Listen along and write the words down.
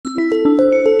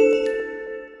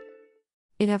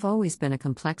It have always been a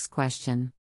complex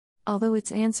question, although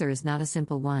its answer is not a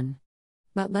simple one.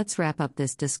 But let's wrap up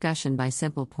this discussion by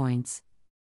simple points.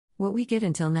 What we get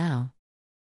until now.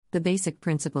 The basic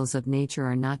principles of nature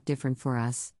are not different for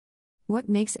us. What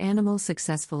makes animals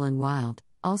successful in wild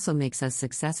also makes us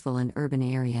successful in urban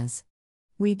areas.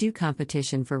 We do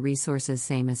competition for resources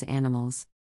same as animals.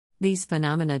 These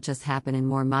phenomena just happen in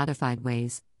more modified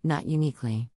ways, not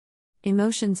uniquely.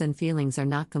 Emotions and feelings are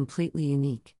not completely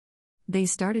unique. They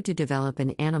started to develop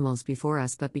in animals before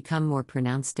us but become more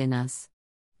pronounced in us.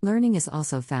 Learning is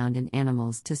also found in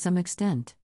animals to some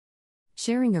extent.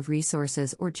 Sharing of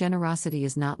resources or generosity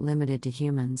is not limited to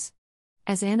humans.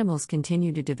 As animals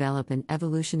continue to develop an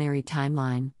evolutionary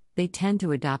timeline, they tend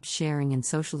to adopt sharing and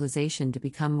socialization to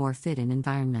become more fit in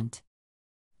environment.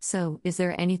 So, is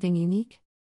there anything unique?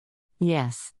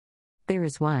 Yes. There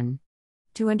is one.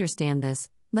 To understand this,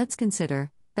 let's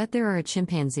consider that there are a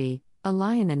chimpanzee, a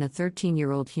lion and a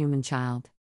 13-year-old human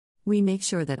child. We make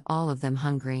sure that all of them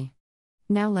hungry.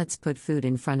 Now let's put food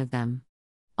in front of them.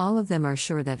 All of them are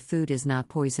sure that food is not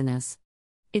poisonous.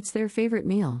 It's their favorite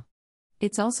meal.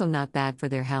 It's also not bad for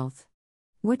their health.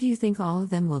 What do you think all of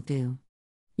them will do?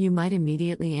 You might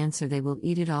immediately answer they will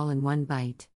eat it all in one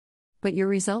bite. But your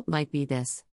result might be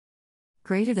this.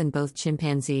 Greater than both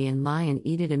chimpanzee and lion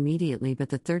eat it immediately, but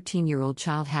the 13-year-old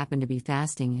child happened to be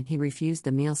fasting and he refused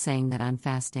the meal saying that I'm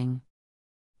fasting.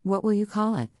 What will you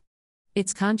call it?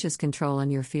 It's conscious control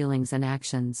on your feelings and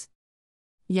actions.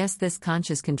 Yes, this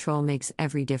conscious control makes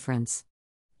every difference.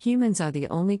 Humans are the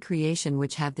only creation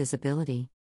which have this ability.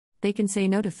 They can say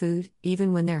no to food,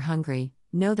 even when they're hungry,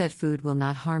 know that food will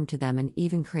not harm to them and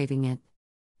even craving it.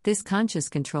 This conscious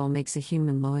control makes a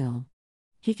human loyal.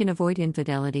 He can avoid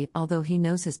infidelity although he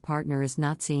knows his partner is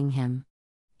not seeing him.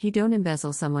 He don't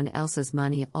embezzle someone else's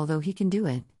money although he can do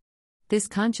it. This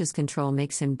conscious control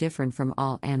makes him different from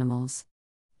all animals.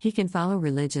 He can follow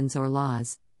religions or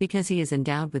laws, because he is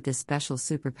endowed with this special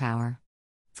superpower.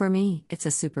 For me, it's a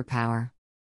superpower.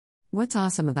 What's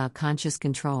awesome about conscious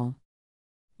control?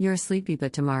 You're sleepy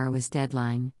but tomorrow is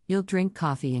deadline, you'll drink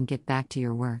coffee and get back to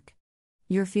your work.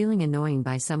 You're feeling annoying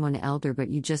by someone elder but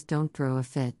you just don't throw a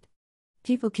fit.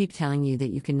 People keep telling you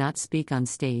that you cannot speak on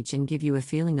stage and give you a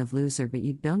feeling of loser but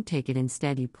you don't take it,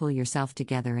 instead you pull yourself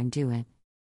together and do it.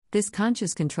 This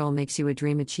conscious control makes you a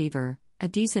dream achiever, a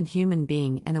decent human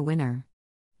being and a winner.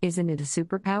 Isn't it a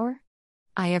superpower?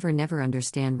 I never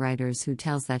understand writers who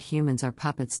tells that humans are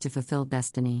puppets to fulfill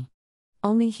destiny.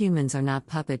 Only humans are not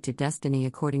puppet to destiny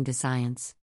according to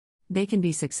science. They can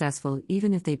be successful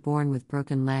even if they born with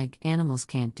broken leg, animals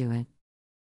can't do it.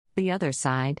 The other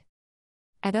side.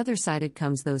 At other side it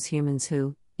comes those humans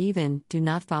who, even, do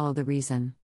not follow the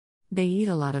reason. They eat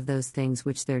a lot of those things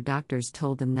which their doctors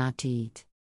told them not to eat.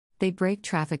 They break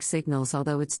traffic signals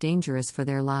although it's dangerous for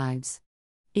their lives.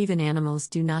 Even animals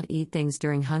do not eat things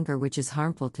during hunger which is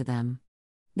harmful to them.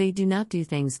 They do not do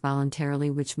things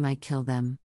voluntarily which might kill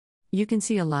them. You can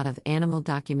see a lot of animal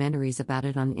documentaries about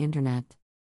it on the internet.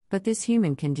 But this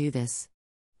human can do this.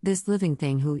 This living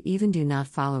thing who even do not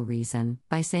follow reason,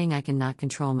 by saying I cannot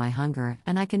control my hunger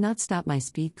and I cannot stop my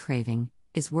speed craving,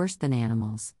 is worse than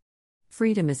animals.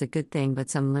 Freedom is a good thing but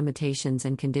some limitations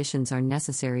and conditions are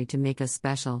necessary to make us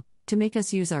special, to make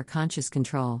us use our conscious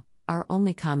control, our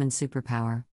only common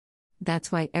superpower.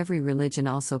 That's why every religion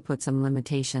also puts some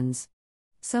limitations.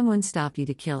 Someone stop you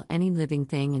to kill any living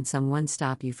thing and someone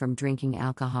stop you from drinking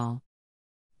alcohol.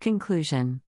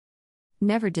 Conclusion.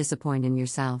 Never disappoint in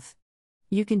yourself.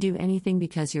 You can do anything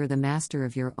because you're the master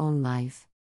of your own life.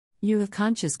 You have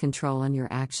conscious control on your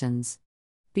actions.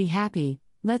 Be happy,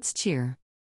 let's cheer.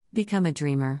 Become a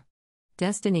dreamer.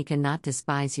 Destiny cannot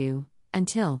despise you,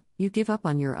 until you give up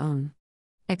on your own.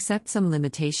 Accept some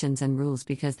limitations and rules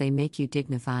because they make you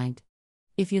dignified.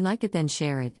 If you like it then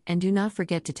share it and do not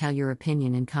forget to tell your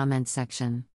opinion in comment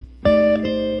section.